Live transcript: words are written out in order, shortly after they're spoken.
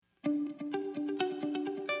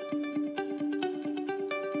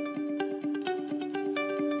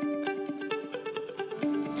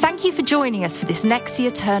Thank you for joining us for this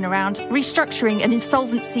Nexia Turnaround, Restructuring and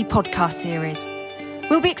Insolvency podcast series.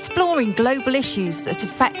 We'll be exploring global issues that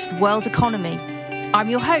affect the world economy. I'm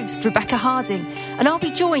your host, Rebecca Harding, and I'll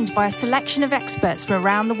be joined by a selection of experts from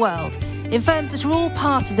around the world in firms that are all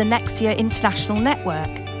part of the Nexia International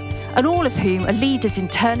Network, and all of whom are leaders in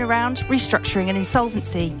turnaround, restructuring and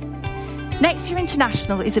insolvency. Nexia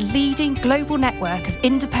International is a leading global network of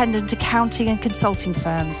independent accounting and consulting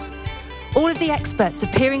firms. All of the experts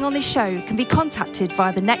appearing on this show can be contacted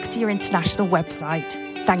via the Nexia International website.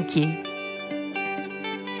 Thank you.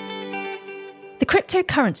 The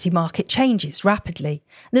cryptocurrency market changes rapidly.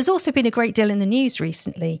 There's also been a great deal in the news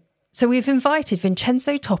recently. So we've invited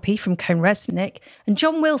Vincenzo Toppi from CohnReznick and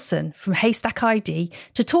John Wilson from Haystack ID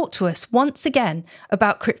to talk to us once again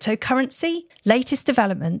about cryptocurrency, latest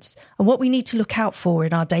developments, and what we need to look out for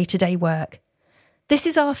in our day-to-day work. This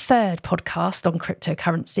is our third podcast on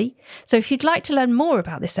cryptocurrency, so if you'd like to learn more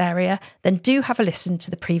about this area, then do have a listen to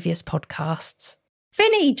the previous podcasts.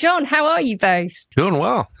 Vinny, John, how are you both? Doing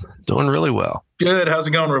well. Doing really well. Good. How's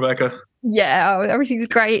it going, Rebecca? Yeah, everything's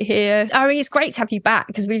great here. I mean, it's great to have you back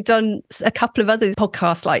because we've done a couple of other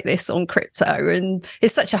podcasts like this on crypto and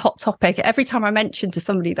it's such a hot topic. Every time I mention to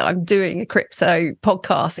somebody that I'm doing a crypto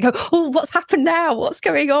podcast, they go, oh, what's happened now? What's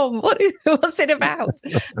going on? What's it about?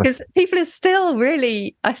 Because people are still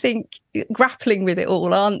really, I think, grappling with it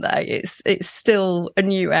all, aren't they? It's still a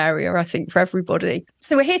new area, I think, for everybody.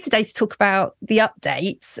 So we're here today to talk about the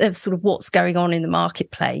updates of sort of what's going on in the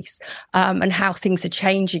marketplace and how things are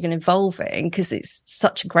changing and evolving, because it's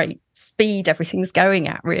such a great speed everything's going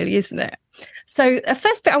at, really, isn't it? So the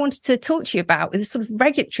first bit I wanted to talk to you about is sort of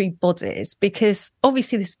regulatory bodies, because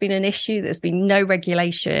obviously there's been an issue. There's been no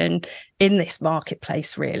regulation in this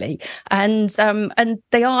marketplace, really. And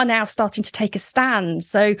they are now starting to take a stand.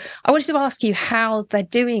 So I wanted to ask you how they're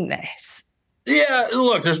doing this. Yeah,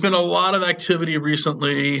 look, there's been a lot of activity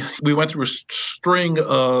recently. We went through a string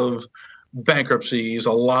of bankruptcies,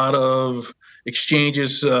 a lot of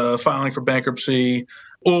exchanges filing for bankruptcy.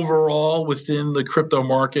 Overall, within the crypto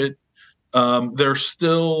market, there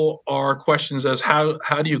still are questions as how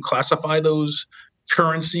do you classify those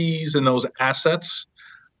currencies and those assets?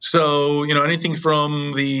 So, anything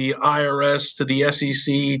from the IRS to the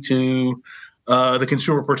SEC to the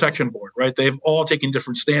Consumer Protection Board, right? They've all taken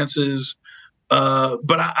different stances.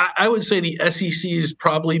 But I would say the SEC has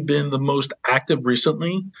probably been the most active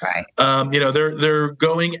recently. Right. They're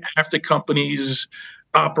going after companies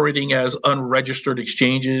operating as unregistered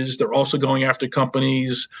exchanges. They're also going after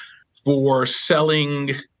companies for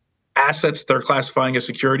selling assets they're classifying as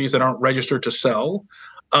securities that aren't registered to sell.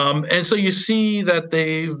 And so you see that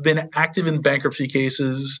they've been active in bankruptcy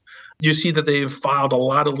cases. You see that they've filed a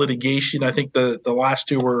lot of litigation. I think the last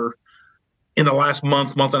two were in the last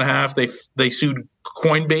month and a half. They sued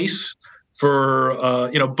Coinbase for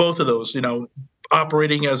both of those,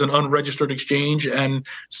 operating as an unregistered exchange and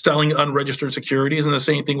selling unregistered securities, and the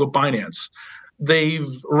same thing with Binance. They've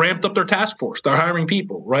ramped up their task force. They're hiring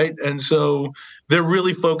people, right? And so they're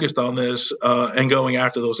really focused on this and going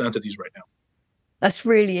after those entities right now. That's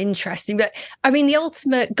really interesting. But I mean, the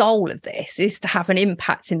ultimate goal of this is to have an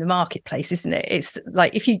impact in the marketplace, isn't it? It's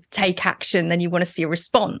like if you take action, then you want to see a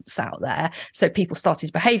response out there so people starting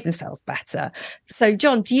to behave themselves better. So,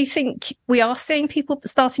 John, do you think we are seeing people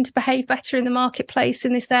starting to behave better in the marketplace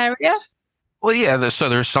in this area? Well, yeah.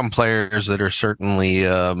 There's some players that are certainly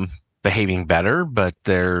behaving better, but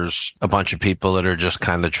there's a bunch of people that are just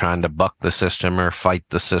kind of trying to buck the system or fight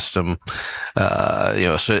the system.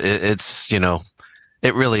 So it's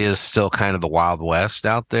it really is still kind of the Wild West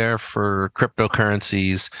out there for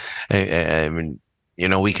cryptocurrencies. I mean,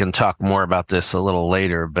 we can talk more about this a little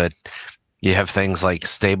later, but you have things like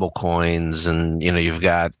stable coins and, you've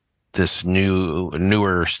got this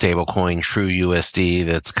newer stable coin, True USD,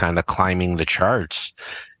 that's kind of climbing the charts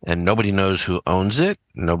and nobody knows who owns it.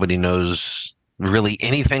 Nobody knows really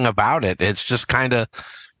anything about it. It's just kind of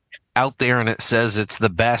out there and it says it's the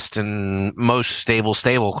best and most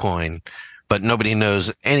stable coin, but nobody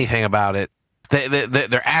knows anything about it.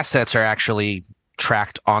 Their assets are actually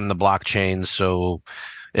tracked on the blockchain, so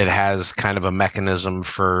it has kind of a mechanism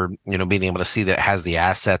for being able to see that it has the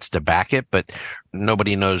assets to back it, but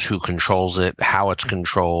nobody knows who controls it, how it's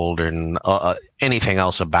controlled, and anything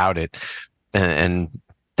else about it. And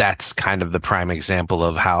that's kind of the prime example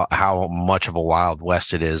of how much of a Wild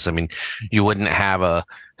West it is. I mean, you wouldn't have a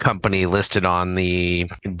company listed on the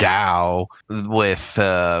Dow with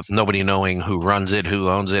nobody knowing who runs it, who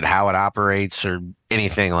owns it, how it operates, or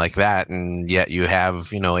anything like that. And yet you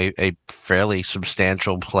have, a fairly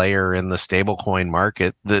substantial player in the stablecoin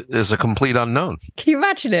market that is a complete unknown. Can you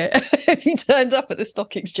imagine it? If you turned up at the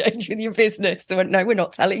stock exchange with your business and went, no, we're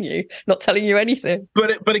not telling you anything.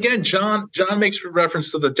 But again, John makes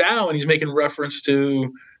reference to the Dow, and he's making reference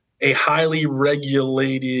to a highly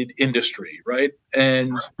regulated industry, right?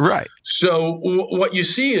 And right. So what you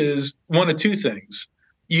see is one of two things.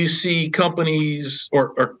 You see companies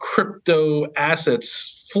or crypto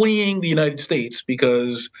assets fleeing the United States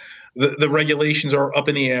because the regulations are up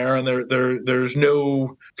in the air, and there's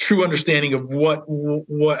no true understanding of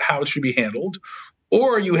how it should be handled.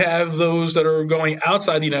 Or you have those that are going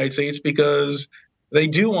outside the United States because they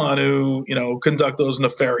do want to, conduct those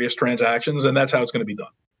nefarious transactions, and that's how it's going to be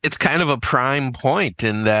done. It's kind of a prime point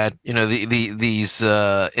in that, these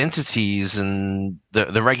entities and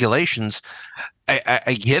the regulations,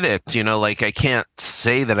 I get it, I can't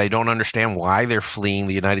say that I don't understand why they're fleeing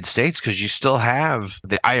the United States, because you still have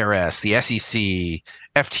the IRS, the SEC,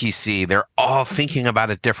 FTC. They're all thinking about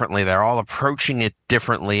it differently. They're all approaching it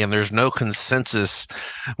differently, and there's no consensus.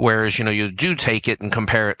 Whereas, you do take it and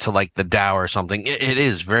compare it to like the Dow or something. It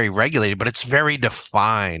is very regulated, but it's very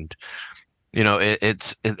defined.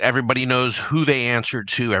 Everybody knows who they answer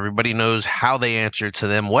to. Everybody knows how they answer to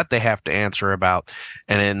them, what they have to answer about.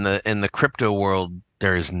 And in the crypto world,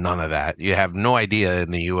 there is none of that. You have no idea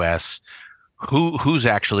in the US who's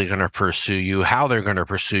actually going to pursue you, how they're going to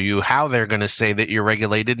pursue you, how they're going to say that you're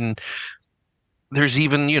regulated. And there's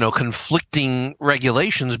even, conflicting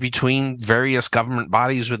regulations between various government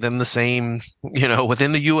bodies within the same,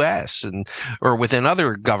 within the U.S. or within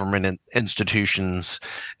other government institutions.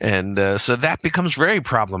 And so that becomes very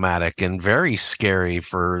problematic and very scary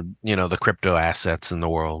for, the crypto assets in the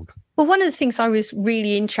world. Well, one of the things I was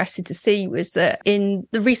really interested to see was that in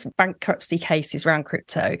the recent bankruptcy cases around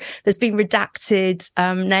crypto, there's been redacted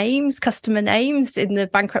names, customer names in the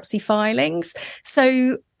bankruptcy filings.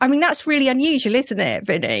 So, that's really unusual, isn't it,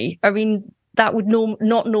 Vinny? That would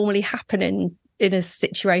not normally happen in a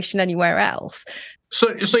situation anywhere else.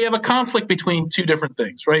 So you have a conflict between two different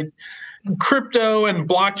things, right? Crypto and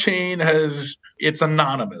blockchain it's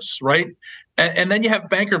anonymous, right? And then you have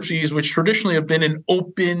bankruptcies, which traditionally have been an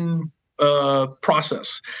open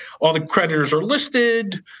process. All the creditors are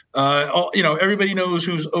listed. Everybody knows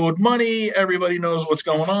who's owed money. Everybody knows what's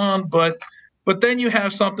going on. But then you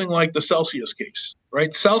have something like the Celsius case,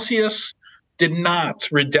 right? Celsius did not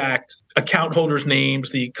redact account holders'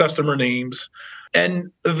 names, the customer names.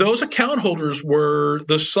 And those account holders were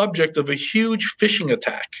the subject of a huge phishing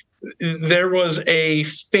attack. There was a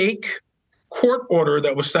fake court order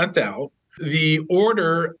that was sent out. The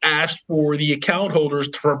order asked for the account holders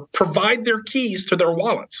to provide their keys to their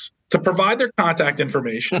wallets, to provide their contact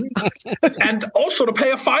information, and also to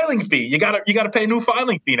pay a filing fee. You got to pay a new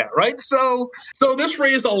filing fee now, right? So this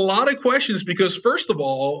raised a lot of questions because, first of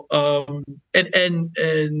all, in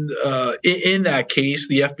that case,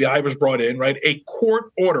 the FBI was brought in, right? A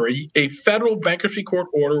court order, a federal bankruptcy court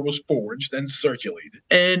order was forged and circulated,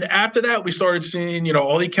 and after that, we started seeing,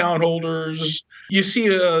 all the account holders. You see,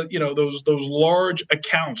 those large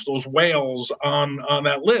accounts, those whales on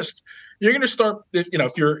that list. You're going to start,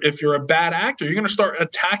 if you're a bad actor, you're going to start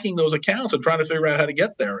attacking those accounts and trying to figure out how to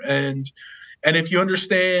get there. And if you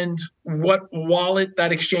understand what wallet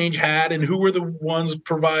that exchange had and who were the ones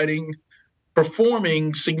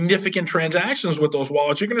performing significant transactions with those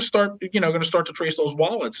wallets, you're going to start to trace those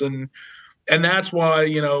wallets. And that's why,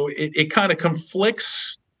 it kind of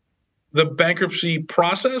conflicts the bankruptcy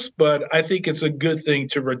process, but I think it's a good thing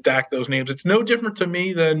to redact those names. It's no different to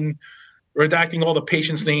me than redacting all the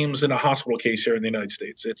patients' names in a hospital case here in the United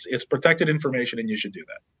States. It's protected information, and you should do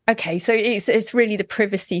that. Okay, so it's really the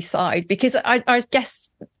privacy side, because I guess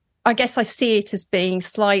I see it as being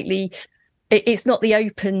slightly. It's not the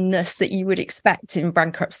openness that you would expect in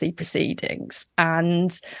bankruptcy proceedings,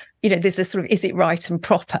 and there's this sort of, is it right and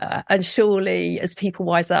proper? And surely, as people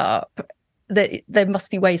wise up, that there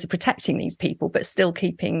must be ways of protecting these people, but still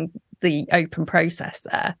keeping the open process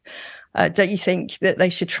there. Don't you think that they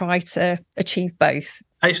should try to achieve both?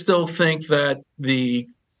 I still think that the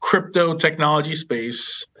crypto technology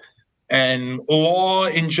space and law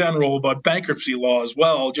in general, but bankruptcy law as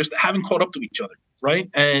well, just haven't caught up to each other, right?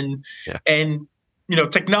 And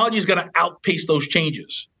technology is going to outpace those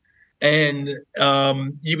changes. And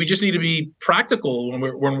we just need to be practical when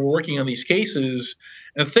we're working on these cases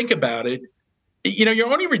and think about it.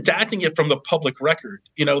 You're only redacting it from the public record.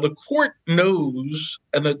 The court knows,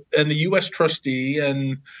 and the U.S. trustee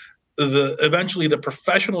and eventually the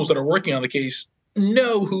professionals that are working on the case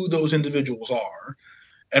know who those individuals are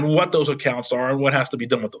and what those accounts are and what has to be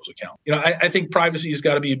done with those accounts. I think privacy has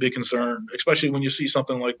got to be a big concern, especially when you see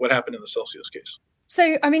something like what happened in the Celsius case.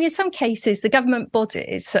 So, I mean, in some cases, the government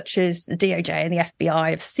bodies, such as the DOJ and the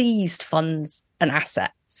FBI, have seized funds and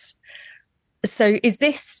assets. So is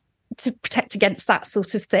this to protect against that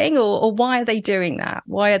sort of thing, or why are they doing that?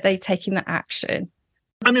 Why are they taking that action?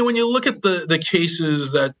 I mean, when you look at the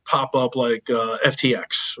cases that pop up like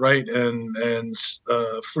FTX, right, and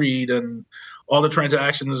Freed and all the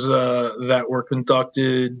transactions that were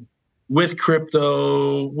conducted with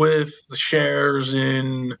crypto, with shares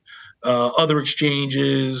in other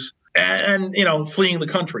exchanges, and fleeing the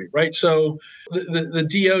country, right? So the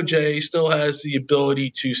DOJ still has the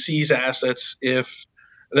ability to seize assets if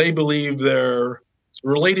they believe they're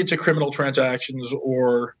related to criminal transactions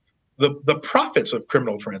or the profits of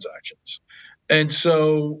criminal transactions. And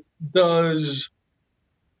so does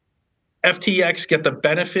FTX get the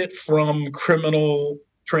benefit from criminal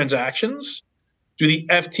transactions? Do the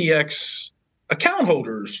FTX account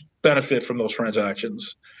holders benefit from those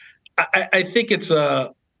transactions? I think it's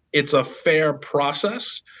a fair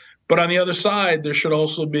process, but on the other side, there should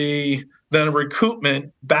also be then a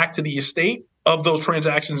recoupment back to the estate of those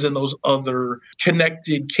transactions in those other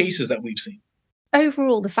connected cases that we've seen.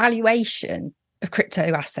 Overall, the valuation of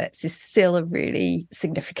crypto assets is still a really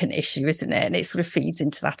significant issue, isn't it? And it sort of feeds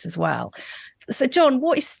into that as well. So, John,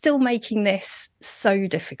 what is still making this so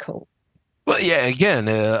difficult? Well, yeah, again,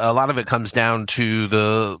 a lot of it comes down to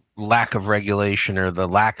the lack of regulation or the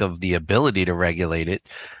lack of the ability to regulate it.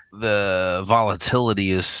 The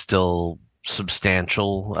volatility is still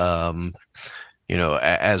substantial.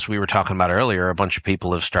 As we were talking about earlier, a bunch of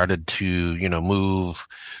people have started to, move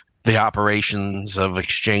the operations of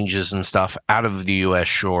exchanges and stuff out of the U.S.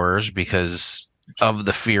 shores because of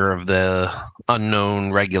the fear of the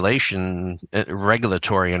unknown regulatory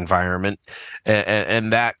environment,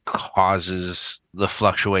 and that causes the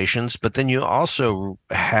fluctuations. But then you also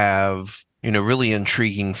have, really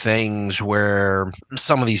intriguing things where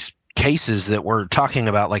some of these cases that we're talking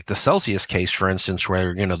about, like the Celsius case, for instance,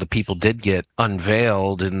 where, the people did get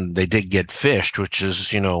unveiled and they did get fished, which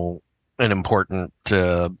is, an important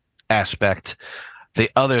aspect. The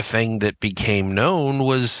other thing that became known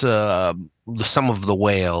was some of the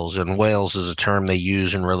whales, and whales is a term they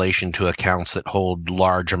use in relation to accounts that hold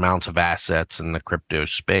large amounts of assets in the crypto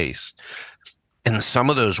space. And some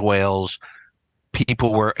of those whales,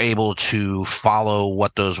 people were able to follow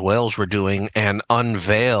what those whales were doing and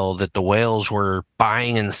unveil that the whales were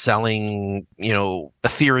buying and selling,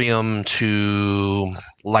 Ethereum to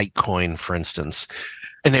Litecoin, for instance.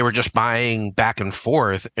 And they were just buying back and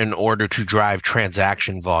forth in order to drive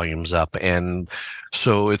transaction volumes up. And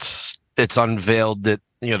so it's unveiled that,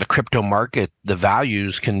 the crypto market, the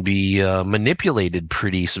values can be manipulated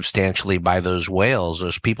pretty substantially by those whales.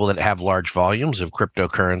 Those people that have large volumes of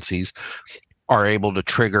cryptocurrencies are able to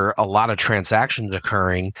trigger a lot of transactions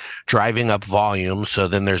occurring, driving up volume. So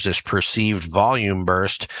then there's this perceived volume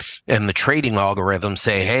burst, and the trading algorithms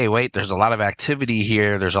say, hey, wait, there's a lot of activity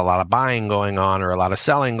here. There's a lot of buying going on or a lot of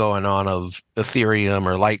selling going on of Ethereum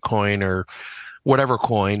or Litecoin or whatever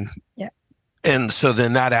coin. Yeah. And so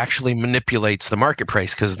then that actually manipulates the market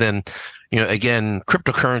price, because then, again,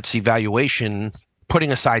 cryptocurrency valuation,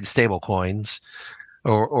 putting aside stable coins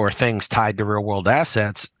or things tied to real world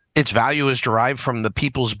assets, its value is derived from the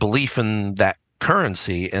people's belief in that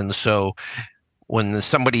currency. And so when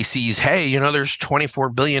somebody sees, hey, there's 24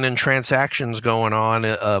 billion in transactions going on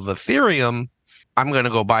of Ethereum, I'm going to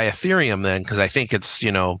go buy Ethereum then, because I think it's,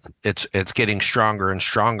 it's getting stronger and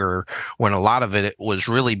stronger, when a lot of it was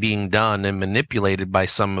really being done and manipulated by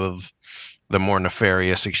some of the more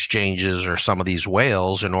nefarious exchanges or some of these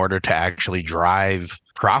whales in order to actually drive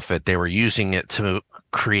profit. They were using it to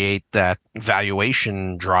create that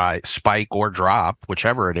valuation spike or drop,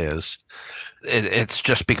 whichever it is. It's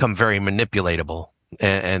just become very manipulatable,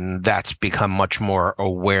 and that's become much more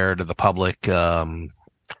aware to the public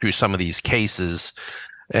through some of these cases.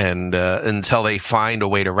 And until they find a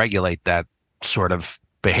way to regulate that sort of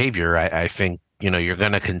behavior, I think you're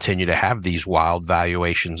going to continue to have these wild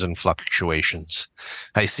valuations and fluctuations.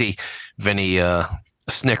 I see Vinny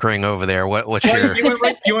snickering over there. What's your? You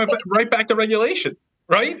went right back to regulation.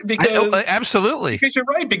 Right? Because absolutely. Because you're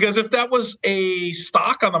right. Because if that was a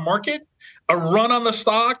stock on the market, a run on the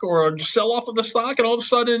stock or a sell off of the stock, and all of a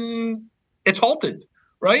sudden it's halted,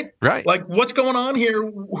 right? Right. Like, what's going on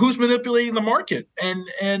here? Who's manipulating the market?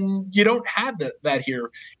 And you don't have that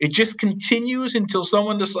here. It just continues until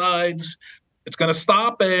someone decides it's going to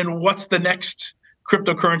stop. And what's the next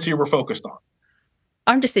cryptocurrency we're focused on?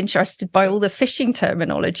 I'm just interested by all the fishing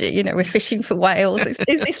terminology. You know, we're fishing for whales. Is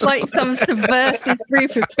this like some subversive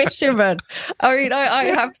group of fishermen? I mean, I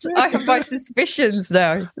have my suspicions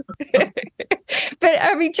now. But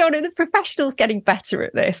I mean, John, are the professionals getting better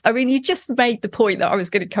at this? I mean, you just made the point that I was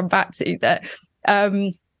going to come back to, that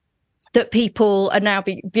that people are now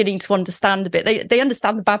beginning to understand a bit. They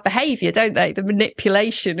understand the bad behavior, don't they? The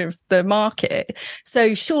manipulation of the market.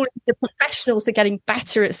 So surely the professionals are getting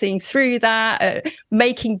better at seeing through that, at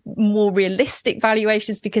making more realistic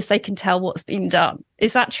valuations because they can tell what's been done.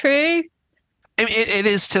 Is that true? It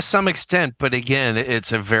is to some extent, but again,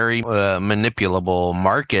 it's a very manipulable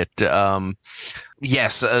market.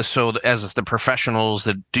 Yes, so as the professionals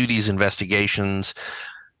that do these investigations,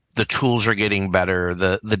 the tools are getting better.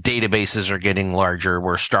 The databases are getting larger.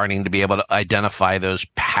 We're starting to be able to identify those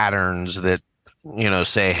patterns that,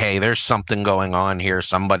 say, hey, there's something going on here.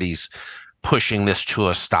 Somebody's pushing this to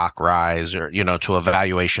a stock rise or, to a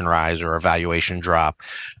valuation rise or a valuation drop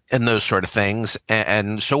and those sort of things.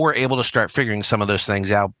 And so we're able to start figuring some of those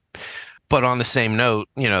things out. But on the same note,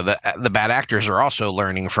 the bad actors are also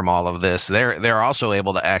learning from all of this. They're also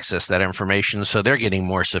able to access that information, so they're getting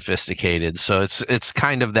more sophisticated. So it's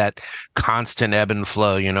kind of that constant ebb and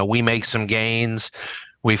flow. We make some gains,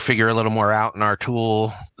 we figure a little more out in our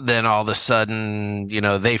tool, then all of a sudden,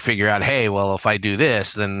 they figure out, hey, well, if I do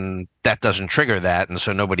this, then that doesn't trigger that, and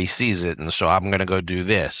so nobody sees it, and so I'm going to go do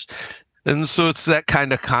this. And so it's that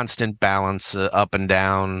kind of constant balance up and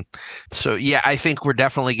down. So, yeah, I think we're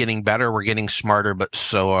definitely getting better. We're getting smarter, but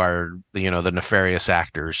so are, the nefarious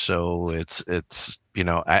actors. So it's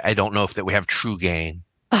I don't know if that we have true gain.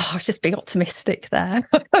 Oh, I was just being optimistic there.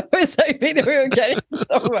 I was hoping that we were getting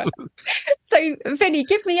somewhere. So, Vinny,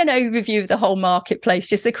 give me an overview of the whole marketplace,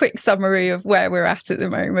 just a quick summary of where we're at the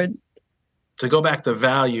moment. To go back to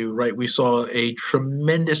value, right, we saw a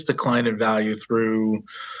tremendous decline in value through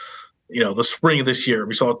the spring of this year.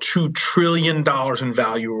 We saw $2 trillion in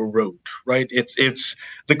value erode, right? It's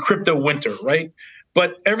the crypto winter, right?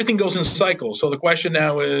 But everything goes in cycles. So the question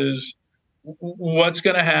now is, what's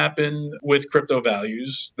going to happen with crypto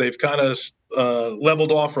values? They've kind of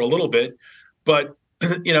leveled off for a little bit, but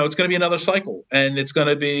it's going to be another cycle, and it's going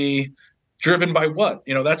to be driven by what?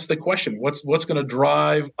 That's the question. What's going to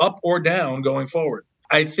drive up or down going forward?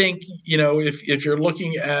 I think, if you're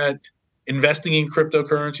looking at investing in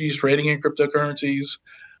cryptocurrencies, trading in cryptocurrencies,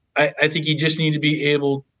 I think you just need to be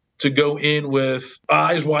able to go in with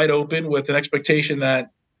eyes wide open, with an expectation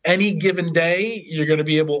that any given day you're going to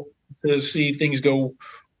be able to see things go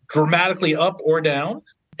dramatically up or down,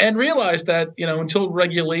 and realize that until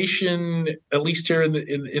regulation, at least here in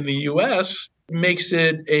the U.S., makes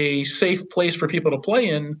it a safe place for people to play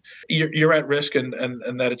in, you're at risk, and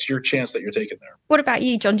that it's your chance that you're taking there. What about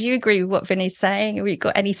you, John? Do you agree with what Vinny's saying? Have you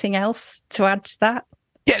got anything else to add to that?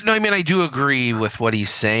 Yeah, no, I mean, I do agree with what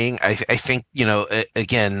he's saying. I think,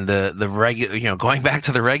 again, the regular, going back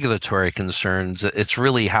to the regulatory concerns, it's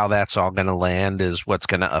really how that's all going to land is what's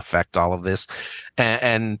going to affect all of this.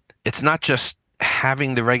 And it's not just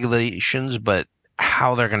having the regulations, but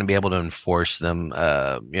how they're going to be able to enforce them.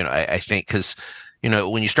 I think because,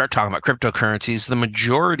 when you start talking about cryptocurrencies, the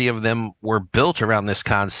majority of them were built around this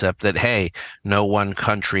concept that, hey, no one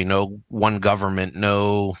country, no one government,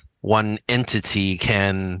 no one entity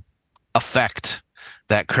can affect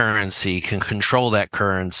that currency, can control that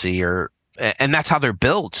currency, and that's how they're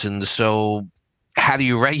built. And so how do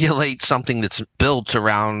you regulate something that's built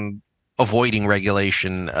around avoiding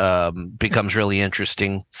regulation becomes really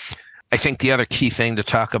interesting. I think the other key thing to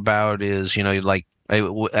talk about is, like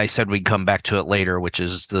I said, we'd come back to it later, which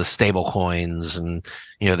is the stable coins and,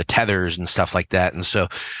 the tethers and stuff like that. And so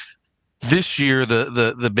this year,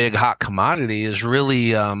 the big hot commodity is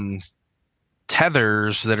really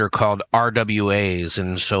tethers that are called RWAs.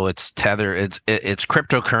 And so it's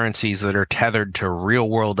cryptocurrencies that are tethered to real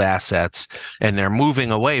world assets, and they're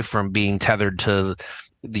moving away from being tethered to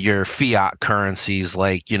your fiat currencies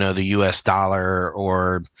like, the US dollar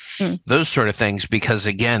or those sort of things, because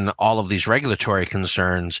again, all of these regulatory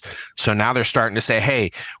concerns. So now they're starting to say,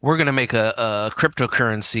 hey, we're going to make a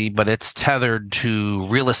cryptocurrency, but it's tethered to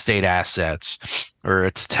real estate assets, or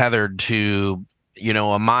it's tethered to,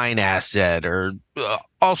 a mine asset, or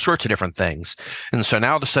all sorts of different things. And so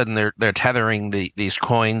now all of a sudden they're tethering these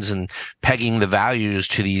coins and pegging the values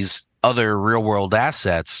to these other real world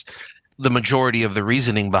assets. The majority of the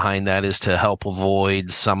reasoning behind that is to help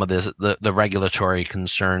avoid some of the regulatory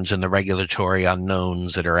concerns and the regulatory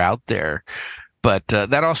unknowns that are out there. But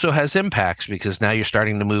that also has impacts, because now you're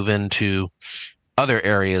starting to move into other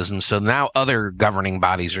areas. And so now other governing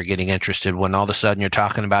bodies are getting interested when all of a sudden you're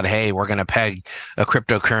talking about, hey, we're going to peg a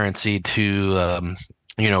cryptocurrency to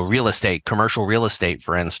real estate, commercial real estate,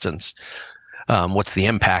 for instance. What's the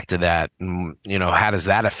impact of that? And, how does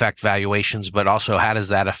that affect valuations, but also how does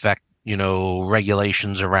that affect,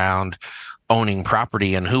 regulations around owning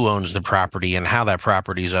property and who owns the property and how that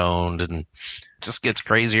property's owned, and it just gets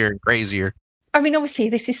crazier and crazier. I mean, obviously,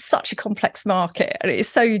 this is such a complex market and it's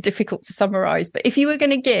so difficult to summarize. But if you were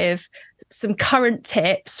going to give some current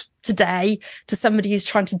tips today to somebody who's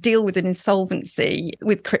trying to deal with an insolvency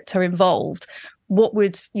with crypto involved, what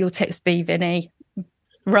would your tips be, Vinny?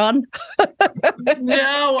 Run?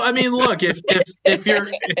 No, I mean, look, if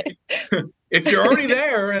you're already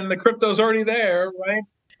there and the crypto's already there, right?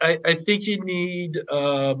 I think you need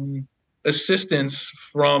assistance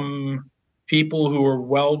from people who are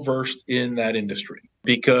well versed in that industry,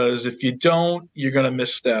 because if you don't, you're going to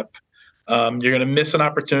misstep. You're going to miss an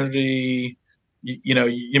opportunity.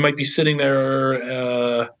 You might be sitting there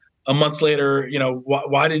a month later.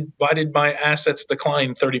 Why did my assets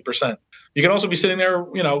decline 30%? You can also be sitting there.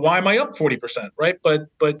 Why am I up 40%? Right?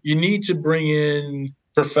 But you need to bring in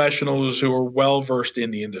professionals who are well versed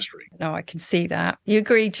in the industry. No, I can see that. You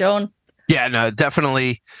agree, John? Yeah, no,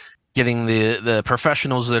 definitely getting the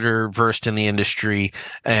professionals that are versed in the industry.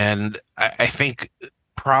 And I think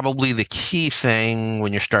probably the key thing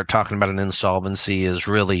when you start talking about an insolvency is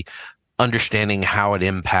really understanding how it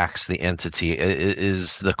impacts the entity.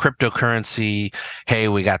 Is the cryptocurrency, hey,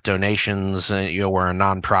 we got donations, we're a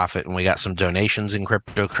nonprofit and we got some donations in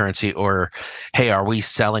cryptocurrency, or hey, are we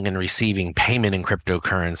selling and receiving payment in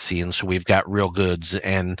cryptocurrency? And so we've got real goods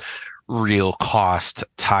and real cost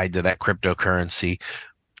tied to that cryptocurrency.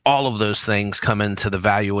 All of those things come into the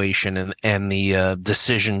valuation and the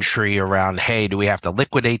decision tree around, hey, do we have to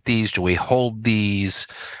liquidate these? Do we hold these?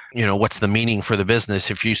 What's the meaning for the business?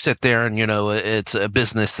 If you sit there and, it's a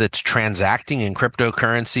business that's transacting in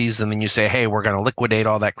cryptocurrencies, and then you say, hey, we're going to liquidate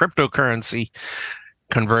all that cryptocurrency,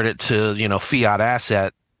 convert it to, fiat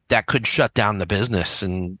asset, that could shut down the business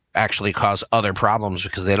and actually cause other problems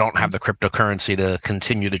because they don't have the cryptocurrency to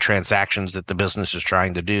continue the transactions that the business is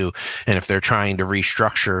trying to do. And if they're trying to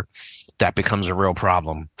restructure, that becomes a real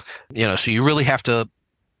problem. So you really have to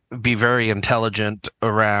be very intelligent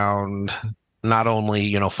around not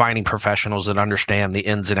only, finding professionals that understand the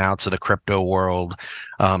ins and outs of the crypto world,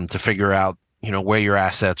 to figure out, where your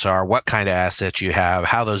assets are, what kind of assets you have,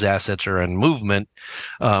 how those assets are in movement.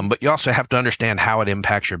 But you also have to understand how it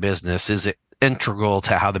impacts your business. Is it integral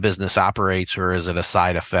to how the business operates, or is it a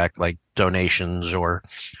side effect like donations, or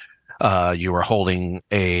you were holding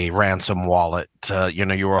a ransom wallet,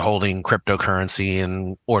 you were holding cryptocurrency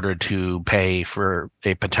in order to pay for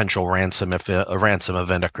a potential ransom if a ransom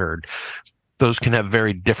event occurred. Those can have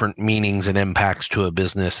very different meanings and impacts to a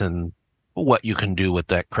business and what you can do with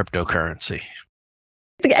that cryptocurrency.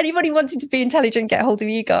 If anybody wanted to be intelligent, get hold of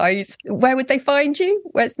you guys, where would they find you?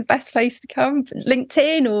 Where's the best place to come?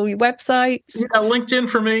 LinkedIn or your websites? Yeah, LinkedIn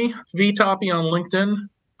for me. V Toppi on LinkedIn.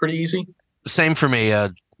 Pretty easy. Same for me.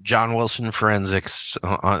 John Wilson Forensics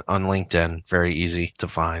on LinkedIn. Very easy to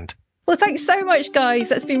find. Well, thanks so much, guys.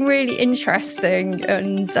 That's been really interesting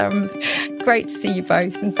and great to see you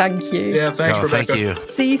both. And thank you. Yeah, thanks, Rebecca. Thank you.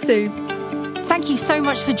 See you soon. Thank you so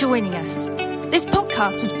much for joining us. This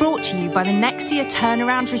podcast was brought to you by the Nexia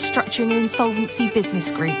Turnaround Restructuring and Insolvency Business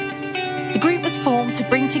Group. The group was formed to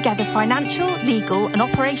bring together financial, legal and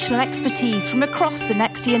operational expertise from across the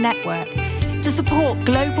Nexia network to support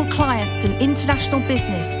global clients and international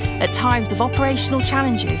business at times of operational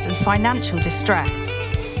challenges and financial distress.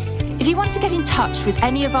 If you want to get in touch with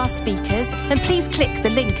any of our speakers, then please click the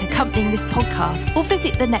link accompanying this podcast or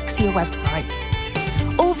visit the Nexia website.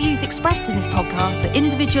 All views expressed in this podcast are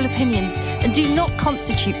individual opinions and do not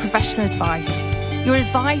constitute professional advice. You're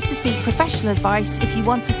advised to seek professional advice if you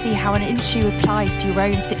want to see how an issue applies to your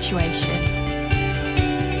own situation.